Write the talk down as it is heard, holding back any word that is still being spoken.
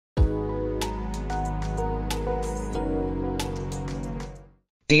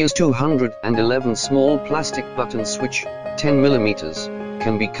DS211 small plastic button switch, 10 mm,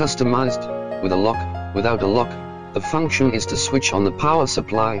 can be customized, with a lock, without a lock. The function is to switch on the power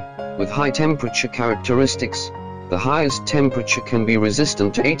supply, with high temperature characteristics. The highest temperature can be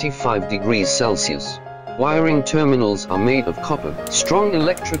resistant to 85 degrees Celsius. Wiring terminals are made of copper. Strong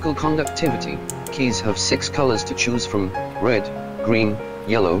electrical conductivity. Keys have 6 colors to choose from: red, green,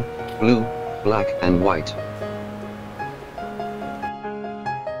 yellow, blue, black and white.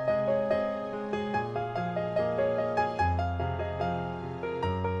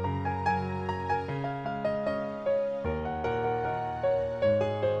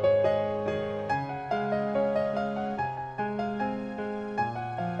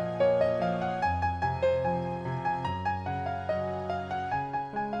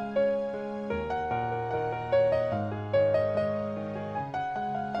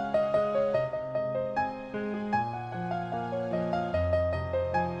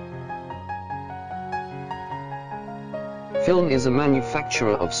 Film is a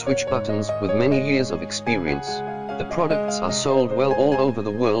manufacturer of switch buttons with many years of experience. The products are sold well all over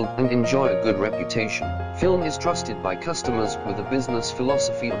the world and enjoy a good reputation. Film is trusted by customers with a business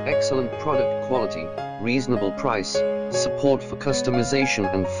philosophy of excellent product quality, reasonable price, support for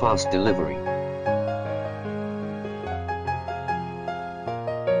customization and fast delivery.